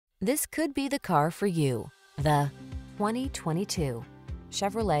This could be the car for you. The 2022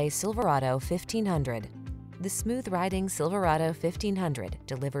 Chevrolet Silverado 1500. The smooth-riding Silverado 1500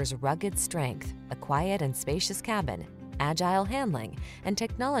 delivers rugged strength, a quiet and spacious cabin, agile handling, and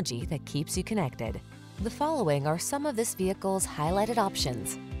technology that keeps you connected. The following are some of this vehicle's highlighted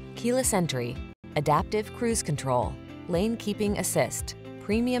options: keyless entry, adaptive cruise control, lane keeping assist,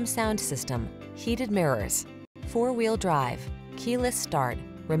 premium sound system, heated mirrors, four-wheel drive, keyless start,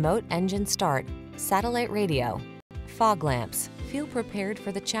 remote engine start, satellite radio, fog lamps. Feel prepared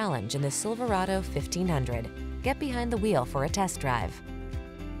for the challenge in the Silverado 1500. Get behind the wheel for a test drive.